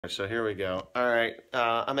So here we go. All right,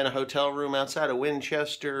 I'm in a hotel room outside of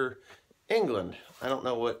Winchester, England. I don't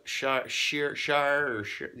know what shire or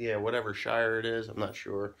yeah, whatever shire it is. I'm not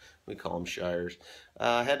sure. We call them shires.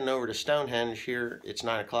 Heading over to Stonehenge here. It's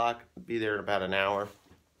 9 o'clock. Be there in about an hour,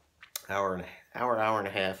 hour and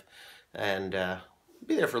a half, and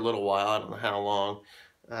be there for a little while. I don't know how long.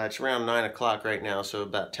 It's around 9 o'clock right now, so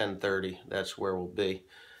about 10:30. That's where we'll be.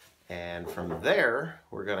 And from there,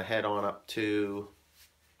 we're gonna head on up to,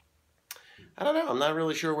 I don't know, I'm not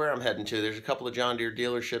really sure where I'm heading to. There's a couple of John Deere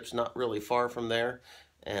dealerships not really far from there,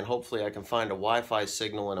 and hopefully I can find a Wi-Fi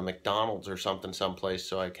signal in a McDonald's or something someplace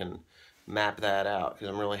so I can map that out, because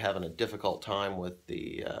I'm really having a difficult time with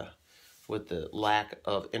the lack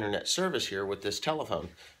of internet service here with this telephone.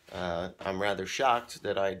 I'm rather shocked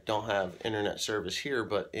that I don't have internet service here,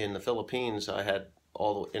 but in the Philippines I had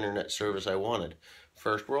all the internet service I wanted.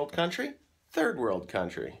 First world country, third world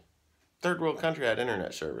country. Third world country had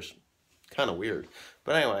internet service. Kind of weird.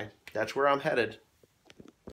 But anyway, that's where I'm headed.